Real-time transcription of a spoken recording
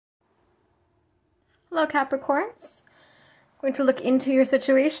Hello, Capricorns. I'm going to look into your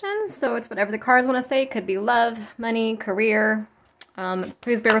situation. So it's whatever the cards want to say. It could be love, money, career.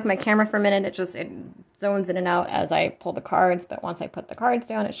 Please bear with my camera for a minute. It zones in and out as I pull the cards, but once I put the cards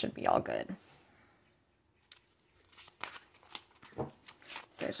down, it should be all good.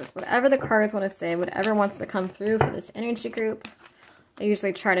 So it's just whatever the cards want to say, whatever wants to come through for this energy group. I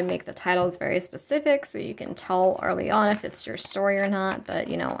usually try to make the titles very specific so you can tell early on if it's your story or not. But,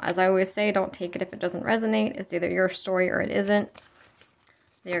 you know, as I always say, don't take it if it doesn't resonate. It's either your story or it isn't.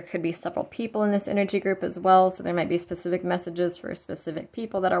 There could be several people in this energy group as well, so there might be specific messages for specific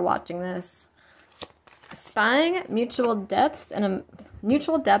people that are watching this. Spying, mutual depths, and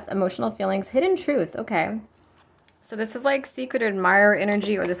mutual depth, emotional feelings, hidden truth. Okay. So this is like secret admirer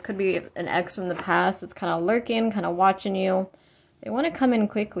energy, or this could be an ex from the past that's kind of lurking, kind of watching you. They want to come in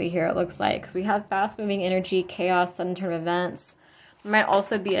quickly here, it looks like, because we have fast-moving energy, chaos, sudden turn of events. There might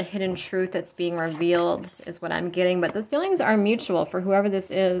also be a hidden truth that's being revealed, is what I'm getting. But the feelings are mutual for whoever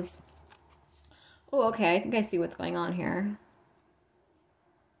this is. Oh, okay, I think I see what's going on here.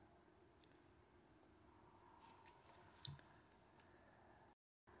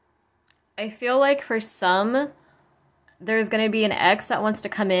 I feel like for some, there's going to be an ex that wants to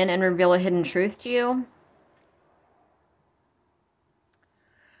come in and reveal a hidden truth to you.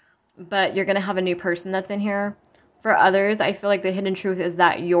 But you're going to have a new person that's in here. For others, I feel like the hidden truth is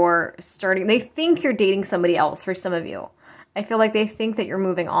that they think you're dating somebody else for some of you. I feel like they think that you're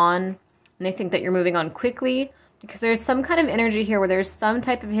moving on, and they think that you're moving on quickly, because there's some kind of energy here where there's some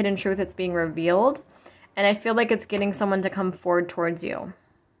type of hidden truth that's being revealed, and I feel like it's getting someone to come forward towards you.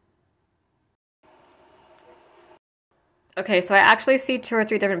 Okay, so I actually see two or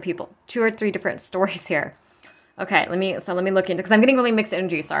three different stories here. Okay, let me look into, because I'm getting really mixed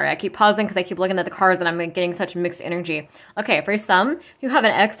energy. Sorry, I keep pausing because I keep looking at the cards and I'm getting such mixed energy. Okay, for some, you have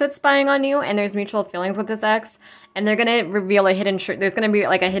an ex that's spying on you and there's mutual feelings with this ex, and they're going to reveal a hidden truth. There's going to be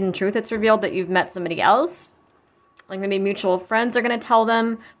like a hidden truth that's revealed that you've met somebody else. Like maybe mutual friends are going to tell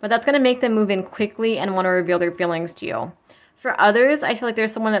them, but that's going to make them move in quickly and want to reveal their feelings to you. For others, I feel like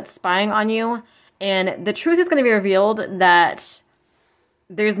there's someone that's spying on you, and the truth is going to be revealed that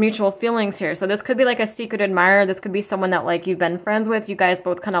there's mutual feelings here. So this could be like a secret admirer. This could be someone that like you've been friends with. You guys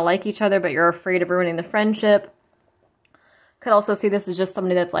both kind of like each other, but you're afraid of ruining the friendship. Could also see this as just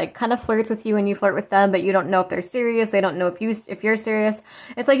somebody that's like kind of flirts with you and you flirt with them, but you don't know if they're serious. They don't know if you're serious.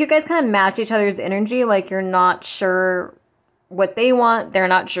 It's like you guys kind of match each other's energy. Like you're not sure what they want. They're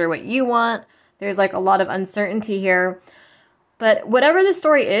not sure what you want. There's like a lot of uncertainty here. But whatever the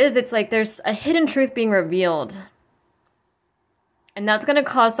story is, it's like there's a hidden truth being revealed. And that's going to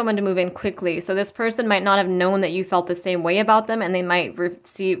cause someone to move in quickly. So this person might not have known that you felt the same way about them, and they might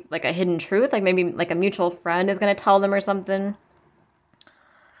receive like a hidden truth, like maybe like a mutual friend is going to tell them or something. And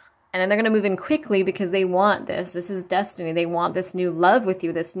then they're going to move in quickly because they want this. This is destiny. They want this new love with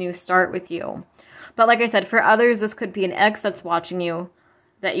you, this new start with you. But like I said, for others, this could be an ex that's watching you,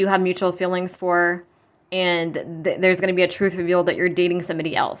 that you have mutual feelings for, and there's going to be a truth revealed that you're dating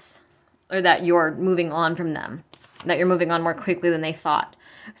somebody else, or that you're moving on from them, that you're moving on more quickly than they thought.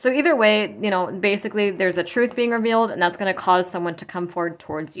 So either way, you know, basically there's a truth being revealed, and that's going to cause someone to come forward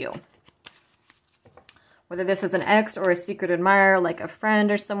towards you. Whether this is an ex or a secret admirer, like a friend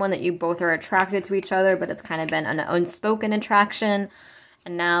or someone that you both are attracted to each other, but it's kind of been an unspoken attraction,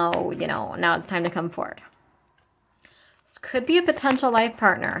 and now, you know, now it's time to come forward. This could be a potential life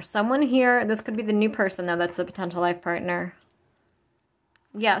partner. Someone here, this could be the new person though, that's the potential life partner.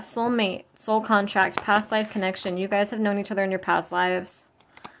 Yeah, soulmate, soul contract, past life connection. You guys have known each other in your past lives.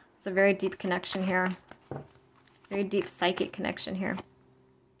 It's a very deep connection here. Very deep psychic connection here.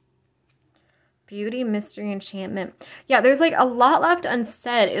 Beauty, mystery, enchantment. Yeah, there's like a lot left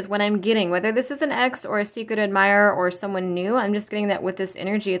unsaid is what I'm getting. Whether this is an ex or a secret admirer or someone new, I'm just getting that with this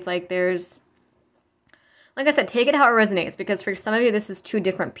energy. It's like there's, like I said, take it how it resonates. Because for some of you, this is two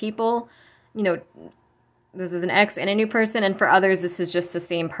different people. You know, this is an ex and a new person, and for others, this is just the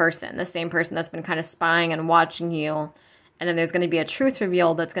same person that's been kind of spying and watching you. And then there's going to be a truth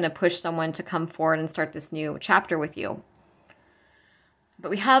revealed that's going to push someone to come forward and start this new chapter with you.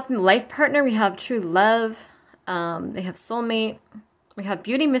 But we have life partner, we have true love, they have soulmate, we have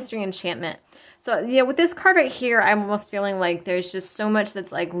beauty, mystery, enchantment. So yeah, with this card right here, I'm almost feeling like there's just so much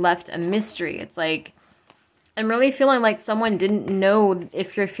that's like left a mystery. It's like, I'm really feeling like someone didn't know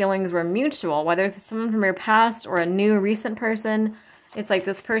if your feelings were mutual, whether it's someone from your past or a new recent person. It's like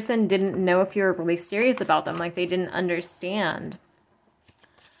this person didn't know if you were really serious about them, like they didn't understand.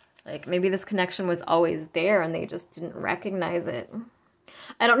 Like maybe this connection was always there and they just didn't recognize it.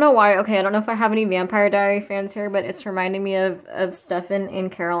 I don't know why. Okay, I don't know if I have any Vampire Diary fans here, but it's reminding me of Stefan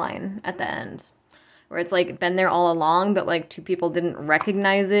and Caroline at the end. where it's like been there all along, but like two people didn't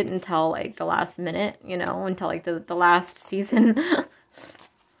recognize it until like the last minute, you know, until like the last season.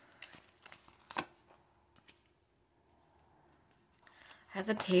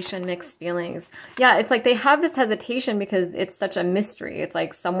 Hesitation, mixed feelings. Yeah, it's like they have this hesitation because it's such a mystery. It's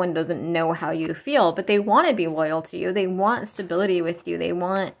like someone doesn't know how you feel, but they want to be loyal to you. They want stability with you. They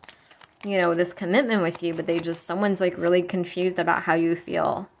want, you know, this commitment with you, but someone's like really confused about how you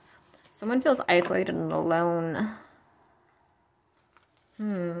feel. Someone feels isolated and alone.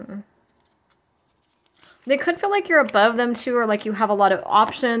 They could feel like you're above them too, or like you have a lot of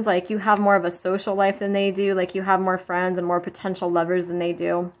options, like you have more of a social life than they do, like you have more friends and more potential lovers than they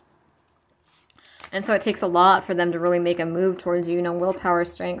do. And so it takes a lot for them to really make a move towards you, you know, willpower,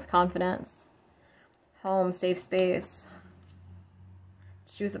 strength, confidence, home, safe space,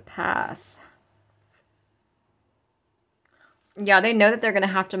 choose a path. Yeah, they know that they're going to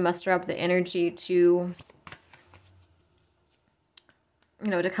have to muster up the energy to, you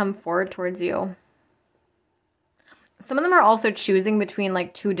know, to come forward towards you. Some of them are also choosing between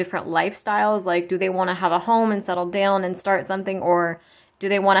like two different lifestyles. Like, do they want to have a home and settle down and start something, or do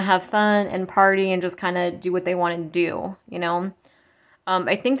they want to have fun and party and just kind of do what they want to do, you know?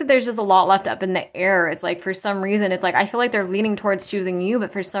 I think that there's just a lot left up in the air. It's like, for some reason, it's like, I feel like they're leaning towards choosing you,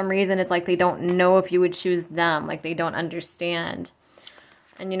 but for some reason, it's like they don't know if you would choose them. Like, they don't understand.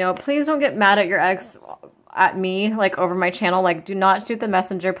 And, you know, please don't get mad at your ex, at me, like, over my channel. Like, do not shoot the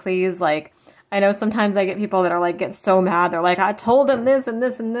messenger, please. Like, I know sometimes I get people that are like, get so mad. They're like, I told him this and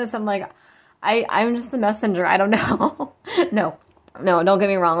this and this. I'm like, I'm just the messenger. I don't know. No, don't get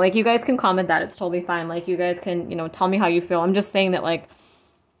me wrong. Like, you guys can comment that. It's totally fine. Like, you guys can, you know, tell me how you feel. I'm just saying that, like,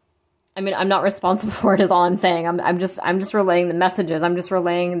 I mean, I'm not responsible for it is all I'm saying. I'm just relaying the messages. I'm just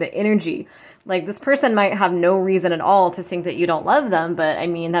relaying the energy. Like, this person might have no reason at all to think that you don't love them. But I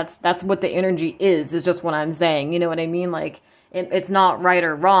mean, that's what the energy is just what I'm saying. You know what I mean? Like, it's not right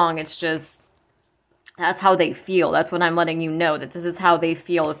or wrong. It's just, that's how they feel. That's what I'm letting you know, that this is how they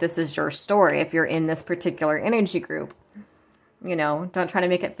feel if this is your story, if you're in this particular energy group. You know, don't try to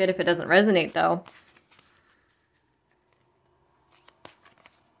make it fit if it doesn't resonate, though.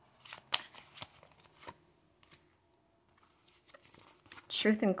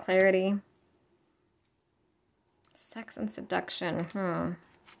 Truth and clarity. Sex and seduction.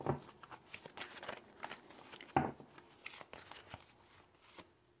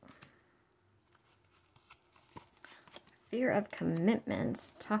 Fear of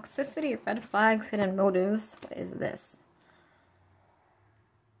commitment. Toxicity, red flags, hidden motives. What is this?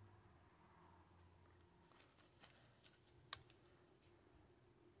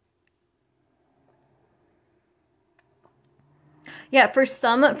 Yeah, for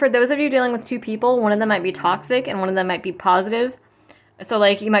those of you dealing with two people, one of them might be toxic and one of them might be positive. So,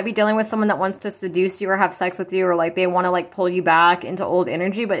 like, you might be dealing with someone that wants to seduce you or have sex with you, or, like, they want to, like, pull you back into old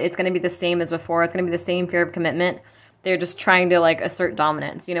energy, but it's going to be the same as before. It's going to be the same fear of commitment. They're just trying to, like, assert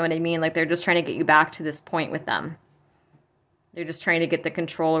dominance. You know what I mean? Like, they're just trying to get you back to this point with them. They're just trying to get the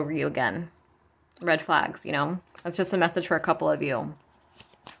control over you again. Red flags, you know? That's just a message for a couple of you.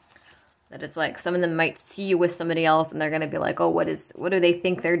 That it's like, some of them might see you with somebody else and they're going to be like, oh, what do they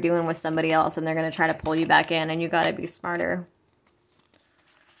think they're doing with somebody else? And they're going to try to pull you back in, and you got to be smarter.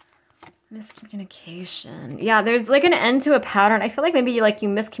 Miscommunication. Yeah, there's like an end to a pattern. I feel like maybe you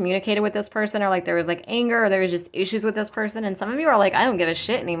miscommunicated with this person, or like there was like anger, or there was just issues with this person. And some of you are like, I don't give a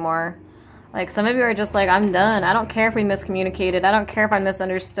shit anymore. Like, some of you are just like, I'm done. I don't care if we miscommunicated. I don't care if I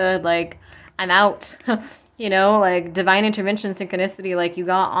misunderstood. Like, I'm out. You know, like divine intervention, synchronicity, like you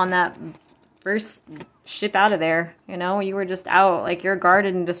got on that first ship out of there. You know, you were just out. Like, you're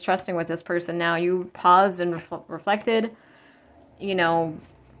guarded and distrusting with this person now. You paused and reflected, you know,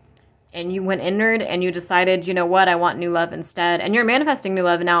 and you went inward and you decided, you know what, I want new love instead. And you're manifesting new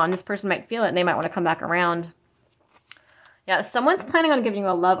love now, and this person might feel it and they might want to come back around. Yeah, someone's planning on giving you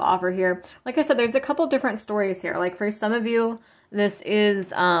a love offer here. Like I said, there's a couple different stories here. Like, for some of you, this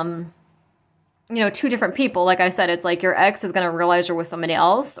is, you know, two different people. Like I said, it's like your ex is going to realize you're with somebody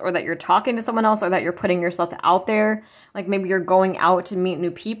else, or that you're talking to someone else, or that you're putting yourself out there. Like, maybe you're going out to meet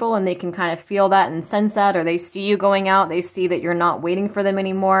new people and they can kind of feel that and sense that, or they see you going out. They see that you're not waiting for them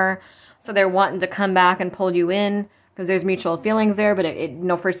anymore. So they're wanting to come back and pull you in because there's mutual feelings there. But you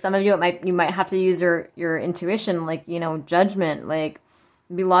know, for some of you, you might have to use your intuition, like, you know, judgment, like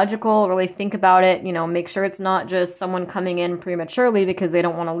be logical, really think about it, you know, make sure it's not just someone coming in prematurely because they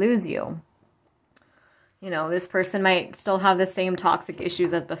don't want to lose you. You know, this person might still have the same toxic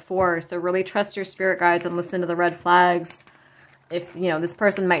issues as before. So really trust your spirit guides and listen to the red flags. If, you know, this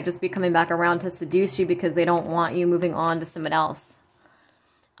person might just be coming back around to seduce you because they don't want you moving on to someone else.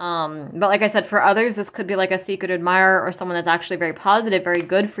 But like I said, for others, this could be like a secret admirer or someone that's actually very positive, very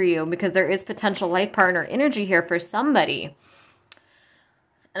good for you, because there is potential life partner energy here for somebody.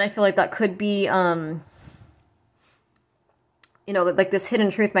 And I feel like that could be, you know, like this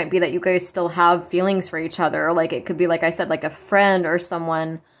hidden truth might be that you guys still have feelings for each other. Or like it could be, like I said, like a friend or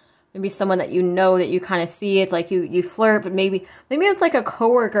someone, maybe someone that you know that you kind of see. It's like you flirt, but maybe it's like a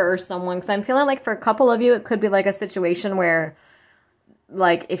coworker or someone. Because I'm feeling like for a couple of you, it could be like a situation where,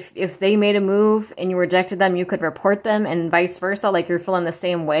 like, if they made a move and you rejected them, you could report them, and vice versa. Like, you're feeling the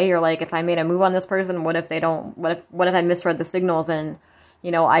same way. You're like, if I made a move on this person, what if they don't, what if I misread the signals and,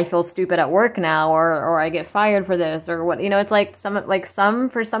 you know, I feel stupid at work now, or I get fired for this, or what, you know, it's like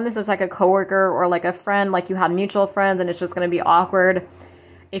for some, this is like a coworker or like a friend, like you have mutual friends, and it's just going to be awkward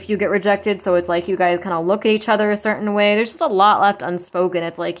if you get rejected. So it's like you guys kind of look at each other a certain way. There's just a lot left unspoken.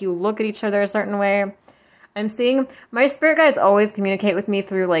 It's like you look at each other a certain way. I'm seeing my spirit guides always communicate with me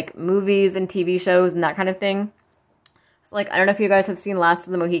through like movies and TV shows and that kind of thing. So like, I don't know if you guys have seen Last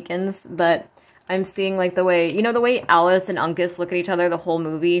of the Mohicans, but I'm seeing like the way, you know, the way Alice and Uncas look at each other the whole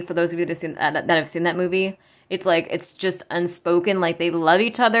movie. For those of you that have seen that movie, it's like, it's just unspoken. Like, they love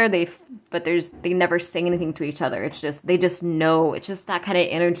each other, but they never say anything to each other. It's just, they just know. It's just that kind of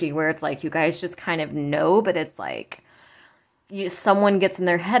energy where it's like you guys just kind of know, but it's like, someone gets in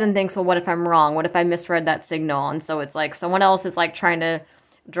their head and thinks, well, what if I'm wrong? What if I misread that signal? And so it's like someone else is like trying to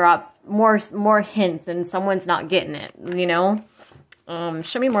drop more hints, and someone's not getting it, you know?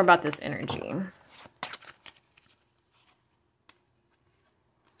 Show me more about this energy.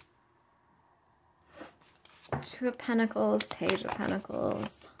 Two of Pentacles, Page of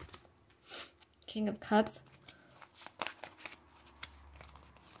Pentacles, King of Cups,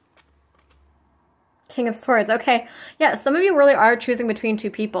 King of Swords. Okay, yeah, some of you really are choosing between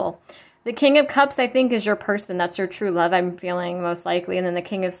two people. The King of Cups, I think, is your person. That's your true love, I'm feeling, most likely. And then the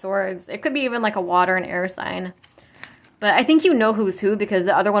King of Swords, it could be even like a water and air sign. But I think you know who's who, because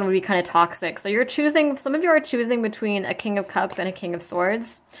the other one would be kind of toxic. So you're choosing, some of you are choosing between a King of Cups and a King of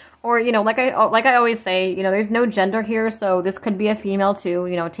Swords. Or, you know, like I always say, you know, there's no gender here, so this could be a female too.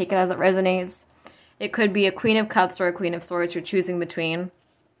 You know, take it as it resonates. It could be a Queen of Cups or a Queen of Swords you're choosing between.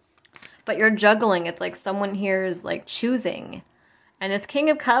 But you're juggling. It's like someone here is like choosing. And this King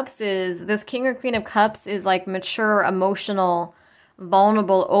or Queen of Cups is like mature, emotional,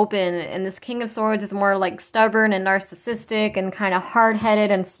 vulnerable, open. And this King of Swords is more like stubborn and narcissistic and kind of hard-headed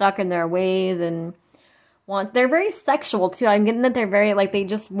and stuck in their ways, and they're very sexual too. I'm getting that they're very, like, they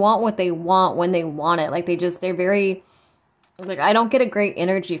just want what they want when they want it. Like, they're very, like, I don't get a great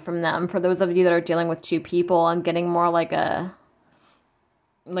energy from them. For those of you that are dealing with two people, I'm getting more like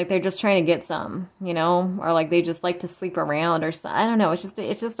like they're just trying to get some, you know, or like they just like to sleep around, or I don't know.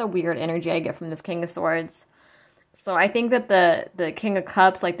 It's just a weird energy I get from this King of Swords. So I think that the King of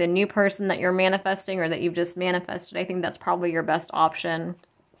Cups, like the new person that you're manifesting or that you've just manifested, I think that's probably your best option.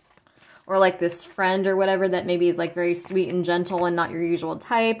 Or like this friend or whatever that maybe is like very sweet and gentle and not your usual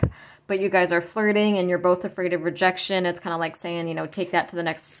type, but you guys are flirting and you're both afraid of rejection. It's kind of like saying, you know, take that to the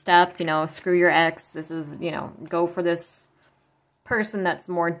next step, you know, screw your ex. This is, you know, go for this person that's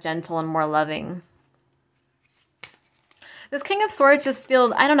more gentle and more loving. This King of Swords just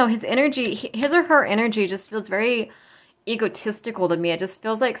feels, I don't know, his energy, his or her energy just feels very egotistical to me. It just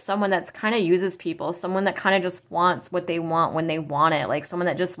feels like someone that's kind of uses people, someone that kind of just wants what they want when they want it, like someone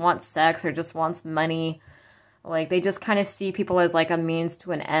that just wants sex or just wants money. Like, they just kind of see people as like a means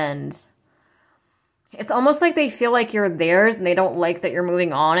to an end. It's almost like they feel like you're theirs, and they don't like that you're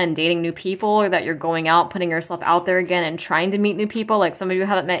moving on and dating new people, or that you're going out, putting yourself out there again and trying to meet new people. Like, some of you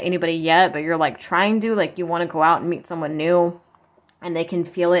haven't met anybody yet, but you're like trying to, like, you want to go out and meet someone new. And they can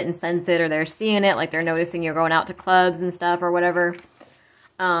feel it and sense it, or they're seeing it, like they're noticing you're going out to clubs and stuff or whatever.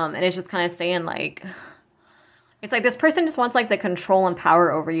 And it's just kind of saying, like, it's like this person just wants like the control and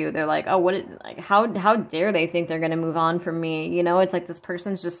power over you. They're like, oh, like, how dare they think they're going to move on from me? You know, it's like this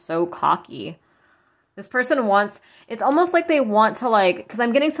person's just so cocky. This person wants, it's almost like they want to, like, because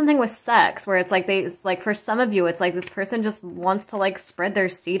I'm getting something with sex where it's like for some of you, it's like this person just wants to like spread their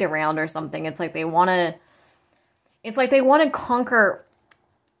seed around or something. It's like they want to, it's like they want to conquer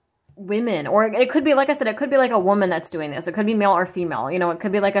women. Or it could be, like I said, it could be like a woman that's doing this. It could be male or female. You know, it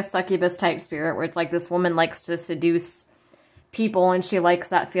could be like a succubus type spirit where it's like this woman likes to seduce people, and she likes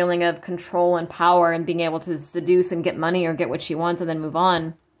that feeling of control and power and being able to seduce and get money or get what she wants and then move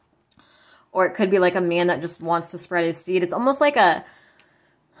on. Or it could be like a man that just wants to spread his seed. It's almost like a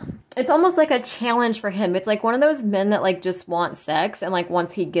challenge for him. It's like one of those men that like just wants sex, and like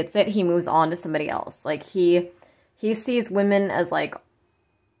once he gets it, he moves on to somebody else. Like he sees women as like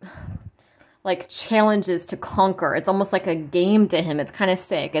like challenges to conquer. It's almost like a game to him. It's kind of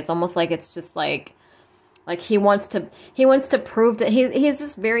sick. It's almost like it's just like he wants to prove to he's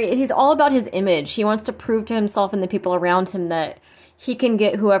just very, he's all about his image. He wants to prove to himself and the people around him that he can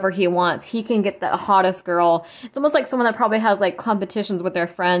get whoever he wants. He can get the hottest girl. It's almost like someone that probably has like competitions with their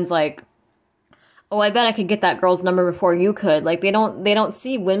friends, like, oh, I bet I could get that girl's number before you could. Like, they don't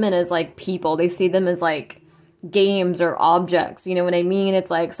see women as like people. They see them as like games or objects. You know what I mean? It's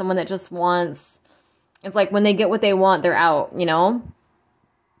like someone that just wants, it's like when they get what they want, they're out, you know?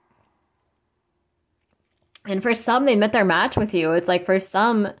 And for some, they met their match with you. It's like for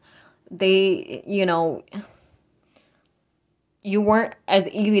some, they, you know, you weren't as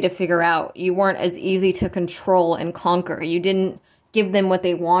easy to figure out. You weren't as easy to control and conquer. You didn't give them what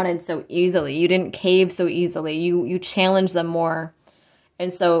they wanted so easily. You didn't cave so easily. You challenged them more.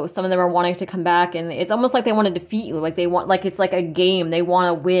 And so some of them are wanting to come back, and it's almost like they want to defeat you. Like they want, like it's like a game. They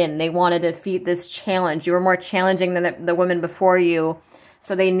want to win. They want to defeat this challenge. You were more challenging than the women before you.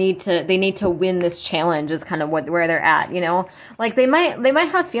 So they need to win this challenge is kind of where they're at, you know? Like they might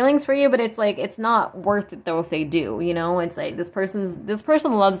have feelings for you, but it's like, it's not worth it though if they do, you know? It's like this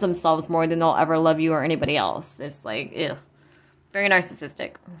person loves themselves more than they'll ever love you or anybody else. It's like, ew. Very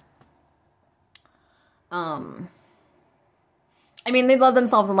narcissistic. I mean, they love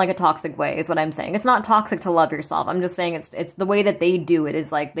themselves in like a toxic way is what I'm saying. It's not toxic to love yourself. I'm just saying it's the way that they do it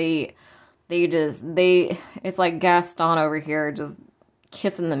is like it's like Gaston over here just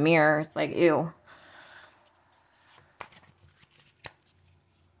kissing the mirror. It's like, ew.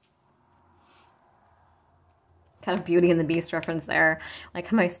 Kind of Beauty and the Beast reference there. Like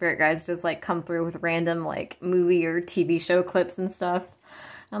how my spirit guides just like come through with random like movie or TV show clips and stuff.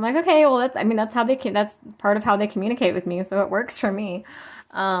 I'm like, okay, well that's how that's part of how they communicate with me, so it works for me.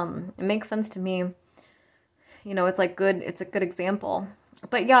 It makes sense to me. You know, it's like good, it's a good example.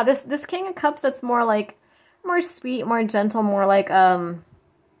 But yeah, this King of Cups, that's more like more sweet, more gentle, more like I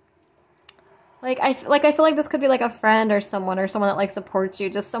feel like this could be like a friend or someone that like supports you,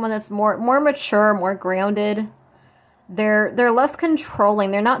 just someone that's more mature, more grounded. They're less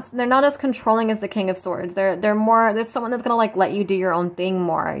controlling. They're not as controlling as the King of Swords. There's someone that's gonna like let you do your own thing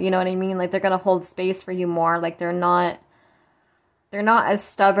more. You know what I mean? Like they're gonna hold space for you more. Like they're not as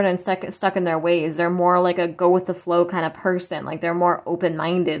stubborn and stuck in their ways. They're more like a go with the flow kind of person. Like they're more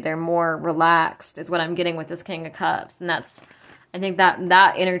open-minded. They're more relaxed is what I'm getting with this King of Cups. And I think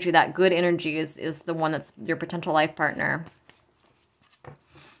that energy, that good energy is the one that's your potential life partner.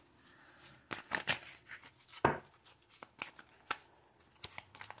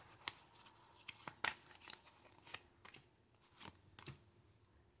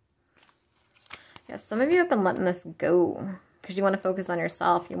 Yeah, some of you have been letting this go because you want to focus on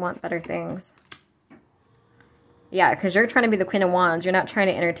yourself. You want better things. Yeah, because you're trying to be the Queen of Wands. You're not trying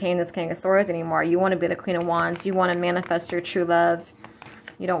to entertain this King of Swords anymore. You want to be the Queen of Wands. You want to manifest your true love.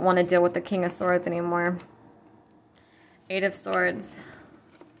 You don't want to deal with the King of Swords anymore. Eight of Swords.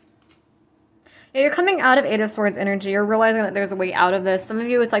 Yeah, you're coming out of Eight of Swords energy. You're realizing that there's a way out of this. Some of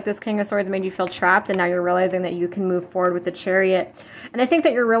you, it's like this King of Swords made you feel trapped, and now you're realizing that you can move forward with the Chariot. And I think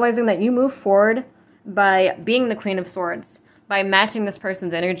that you're realizing that you move forward by being the Queen of Swords, by matching this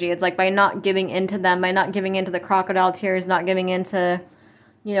person's energy. It's like by not giving into them, by not giving into the crocodile tears, not giving into,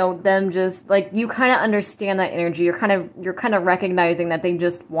 you know, them just like, you kind of understand that energy. You're kind of recognizing that they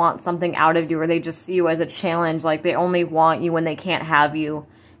just want something out of you, or they just see you as a challenge. Like they only want you when they can't have you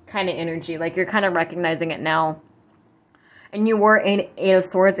kind of energy. Like you're kind of recognizing it now. And you were in Eight of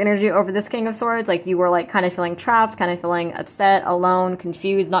Swords energy over this King of Swords. Like you were like kind of feeling trapped, kind of feeling upset, alone,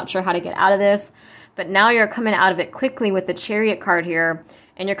 confused, not sure how to get out of this. But now you're coming out of it quickly with the Chariot card here.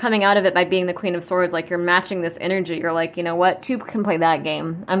 And you're coming out of it by being the Queen of Swords. Like you're matching this energy. You're like, you know what? Two can play that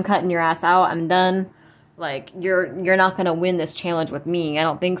game. I'm cutting your ass out. I'm done. Like you're not going to win this challenge with me. I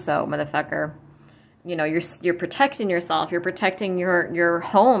don't think so, motherfucker. You know, you're protecting yourself. You're protecting your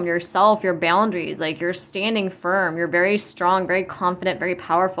home, yourself, your boundaries. Like you're standing firm. You're very strong, very confident, very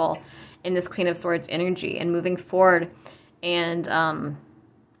powerful in this Queen of Swords energy and moving forward. And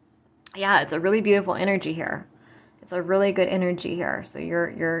yeah, it's a really beautiful energy here. It's a really good energy here. So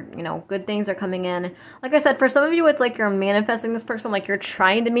you're you know, good things are coming in. Like I said, for some of you, it's like you're manifesting this person, like you're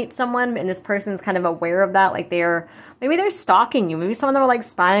trying to meet someone, and this person's kind of aware of that. Like maybe they're stalking you. Maybe someone that were like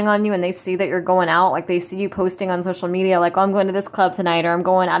spying on you, and they see that you're going out. Like they see you posting on social media, like, oh, I'm going to this club tonight, or I'm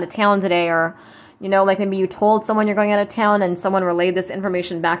going out of town today, or, you know, like maybe you told someone you're going out of town, and someone relayed this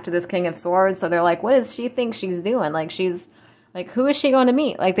information back to this King of Swords. So they're like, what does she think she's doing? Like like, who is she going to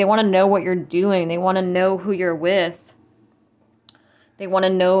meet? Like, they want to know what you're doing. They want to know who you're with. They want to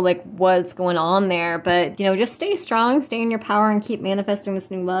know, like, what's going on there. But, you know, just stay strong, stay in your power, and keep manifesting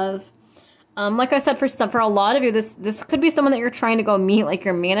this new love. Like I said, for a lot of you, this could be someone that you're trying to go meet, like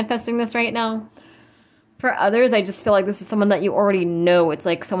you're manifesting this right now. For others, I just feel like this is someone that you already know. It's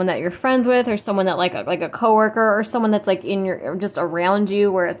like someone that you're friends with, or someone that like a coworker, or someone that's like in your, just around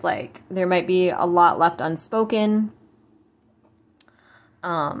you, where it's like there might be a lot left unspoken.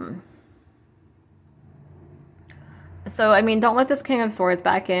 So, I mean, don't let this King of Swords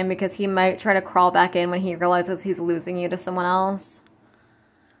back in, because he might try to crawl back in when he realizes he's losing you to someone else.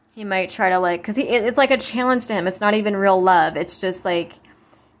 He might try to, like, because it's like a challenge to him. It's not even real love. It's just like,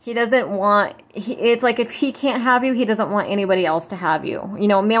 he doesn't want, it's like if he can't have you, he doesn't want anybody else to have you. You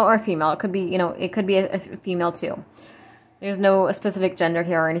know, male or female. It could be, you know, it could be a female too. There's no specific gender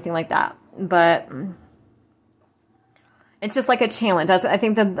here or anything like that. But it's just like a challenge. I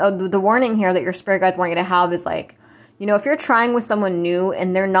think the warning here that your spirit guides want you to have is like, you know, if you're trying with someone new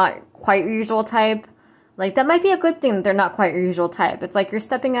and they're not quite your usual type, like that might be a good thing that they're not quite your usual type. It's like you're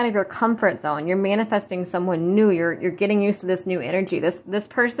stepping out of your comfort zone. You're manifesting someone new. You're getting used to this new energy. This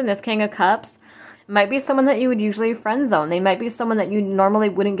person, this King of Cups, might be someone that you would usually friend zone. They might be someone that you normally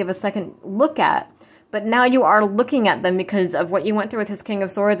wouldn't give a second look at. But now you are looking at them because of what you went through with his King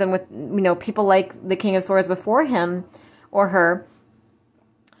of Swords and with, you know, people like the King of Swords before him or her.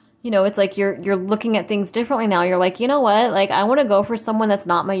 You know, it's like you're looking at things differently now. You're like, you know what? Like, I want to go for someone that's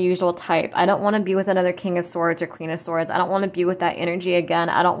not my usual type. I don't want to be with another King of Swords or Queen of Swords. I don't want to be with that energy again.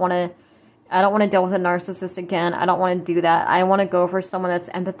 I don't want to deal with a narcissist again. I don't want to do that. I want to go for someone that's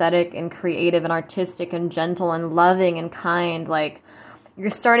empathetic and creative and artistic and gentle and loving and kind. Like,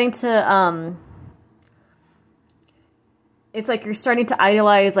 you're starting to, it's like you're starting to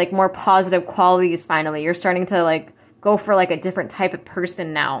idolize, like, more positive qualities finally. You're starting to, like, go for like a different type of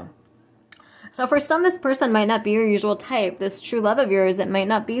person now. So for some, this person might not be your usual type. This true love of yours, it might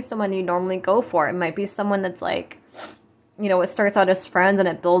not be someone you normally go for. It might be someone that's like, you know, it starts out as friends and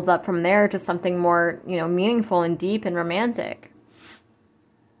it builds up from there to something more, you know, meaningful and deep and romantic.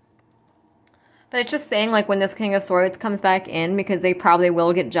 But it's just saying, like, when this King of Swords comes back in, because they probably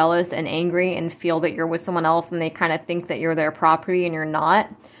will get jealous and angry and feel that you're with someone else and they kind of think that you're their property and you're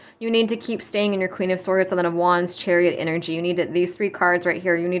not. You need to keep staying in your Queen of Swords, Seven of Wands, Chariot energy. You need these three cards right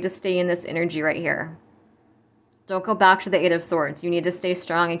here. You need to stay in this energy right here. Don't go back to the Eight of Swords. You need to stay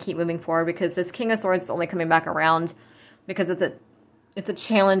strong and keep moving forward, because this King of Swords is only coming back around because it's a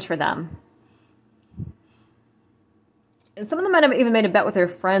challenge for them. And some of them might have even made a bet with their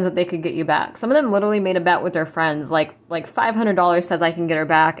friends that they could get you back. Some of them literally made a bet with their friends, like $500 says I can get her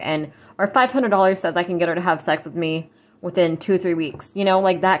back, or $500 says I can get her to have sex with me within 2 or 3 weeks. You know,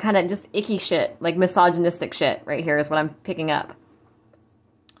 like that kind of just icky shit, like misogynistic shit right here is what I'm picking up.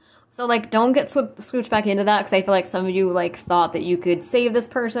 So, like, don't get swooped back into that, because I feel like some of you, like, thought that you could save this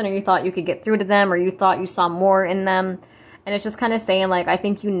person, or you thought you could get through to them, or you thought you saw more in them. And it's just kind of saying, like, I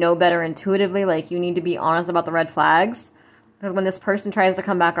think you know better intuitively. Like, you need to be honest about the red flags. Because when this person tries to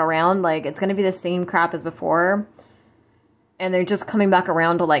come back around, like, it's going to be the same crap as before. And they're just coming back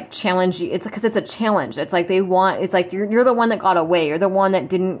around to, like, challenge you. It's because it's a challenge. It's like they want, it's like you're the one that got away. You're the one that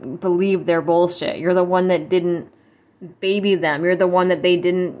didn't believe their bullshit. You're the one that didn't baby them. You're the one that they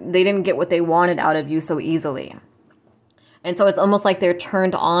didn't get what they wanted out of you so easily. And so it's almost like they're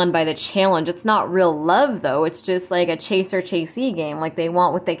turned on by the challenge. It's not real love, though. It's just like a chaser-chasee game. Like, they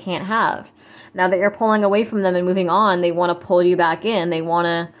want what they can't have. Now that you're pulling away from them and moving on, they want to pull you back in. They want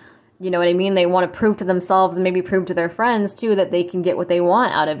to, you know what I mean? They want to prove to themselves and maybe prove to their friends, too, that they can get what they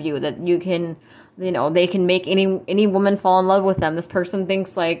want out of you. That you can, you know, they can make any woman fall in love with them. This person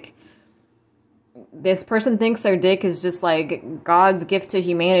thinks, like, their dick is just, like, God's gift to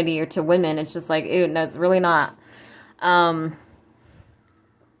humanity or to women. It's just like, ew, no, it's really not. So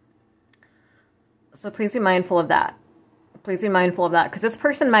please be mindful of that. Please be mindful of that, because this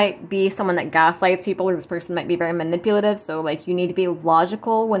person might be someone that gaslights people, or this person might be very manipulative. So, like, you need to be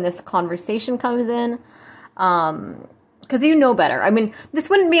logical when this conversation comes in, because you know better. I mean, this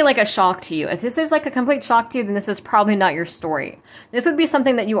wouldn't be like a shock to you. If this is like a complete shock to you, then this is probably not your story. This would be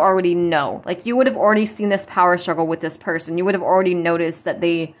something that you already know. Like, you would have already seen this power struggle with this person. You would have already noticed that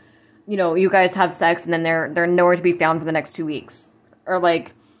they, you know, you guys have sex and then they're nowhere to be found for the next 2 weeks, or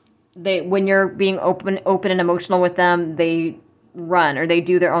like, when you're being open and emotional with them, they run, or they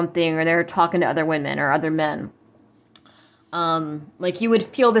do their own thing, or they're talking to other women or other men. Like, you would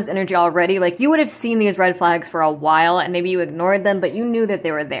feel this energy already. Like, you would have seen these red flags for a while, and maybe you ignored them, but you knew that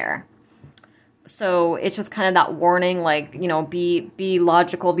they were there. So it's just kind of that warning, like, you know, be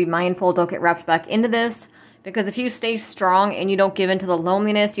logical, be mindful, don't get wrapped back into this. Because if you stay strong and you don't give into the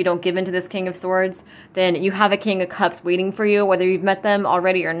loneliness, you don't give into this King of Swords, then you have a King of Cups waiting for you. Whether you've met them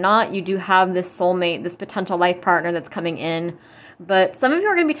already or not, you do have this soulmate, this potential life partner that's coming in But some of you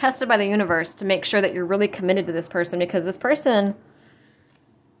are going to be tested by the universe to make sure that you're really committed to this person, because this person's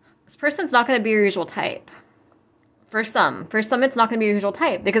not going to be your usual type. For some it's not going to be your usual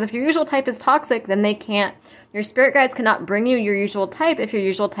type, because if your usual type is toxic, then your spirit guides cannot bring you your usual type if your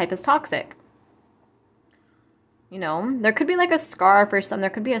usual type is toxic. You know, there could be like a scar for some.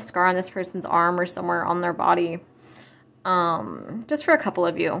 There could be a scar on this person's arm or somewhere on their body. Just for a couple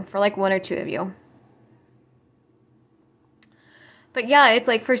of you, for like 1 or 2 of you. But yeah, it's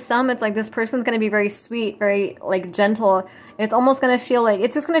like for some, it's like this person's going to be very sweet, very like gentle. It's almost going to feel like,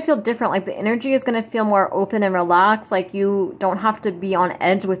 it's just going to feel different. Like the energy is going to feel more open and relaxed. Like you don't have to be on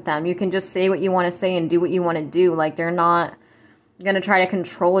edge with them. You can just say what you want to say and do what you want to do. Like they're not going to try to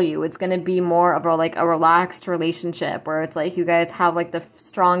control you. It's going to be more of a, like a relaxed relationship where it's like you guys have like the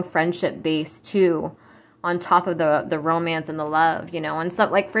strong friendship base too, on top of the romance and the love, you know. And so,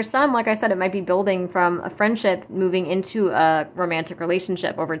 like for some, like I said, it might be building from a friendship moving into a romantic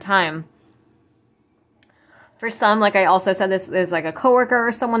relationship over time. For some, like I also said, this is like a coworker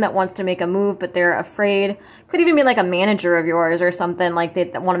or someone that wants to make a move, but they're afraid. Could even be like a manager of yours or something, like they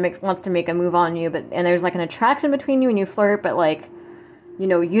wants to make a move on you, and there's like an attraction between you and you flirt, but like, you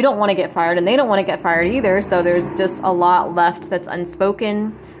know, you don't want to get fired and they don't want to get fired either. So there's just a lot left that's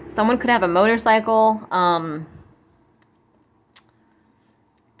unspoken. Someone could have a motorcycle.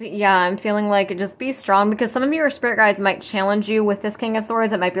 But yeah, I'm feeling like just be strong, because some of your spirit guides might challenge you with this King of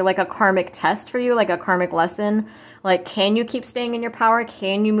Swords. It might be like a karmic test for you, like a karmic lesson. Like, can you keep staying in your power?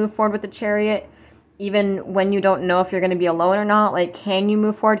 Can you move forward with the Chariot? Even when you don't know if you're going to be alone or not. Like, can you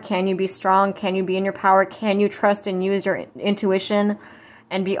move forward? Can you be strong? Can you be in your power? Can you trust and use your intuition?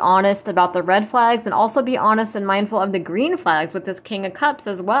 And be honest about the red flags, and also be honest and mindful of the green flags with this King of Cups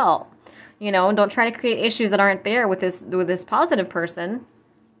as well. You know, don't try to create issues that aren't there with this positive person.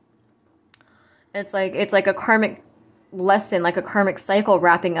 It's like a karmic lesson, like a karmic cycle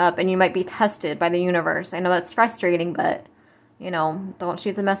wrapping up, and you might be tested by the universe. I know that's frustrating, but you know, don't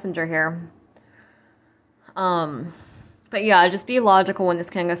shoot the messenger here. But yeah, just be logical when this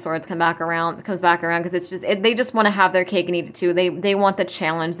King of Swords comes back around, because it's just, they just want to have their cake and eat it too. They want the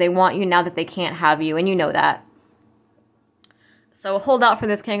challenge. They want you now that they can't have you, and you know that. So hold out for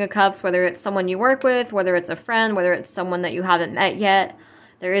this King of Cups, whether it's someone you work with, whether it's a friend, whether it's someone that you haven't met yet.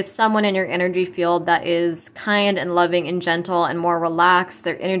 There is someone in your energy field that is kind and loving and gentle and more relaxed.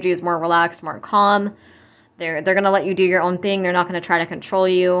 Their energy is more relaxed, more calm. They're going to let you do your own thing. They're not going to try to control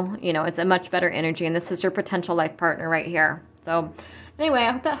you. You know, it's a much better energy, and this is your potential life partner right here. So anyway,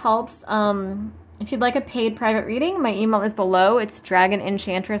 I hope that helps. If you'd like a paid private reading, my email is below. It's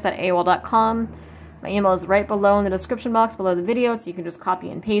dragonenchantress@aol.com. My email is right below in the description box below the video, so you can just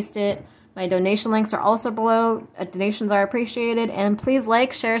copy and paste it. My donation links are also below. Donations are appreciated. And please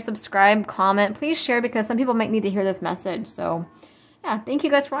like, share, subscribe, comment. Please share, because some people might need to hear this message. So yeah, thank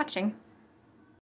you guys for watching.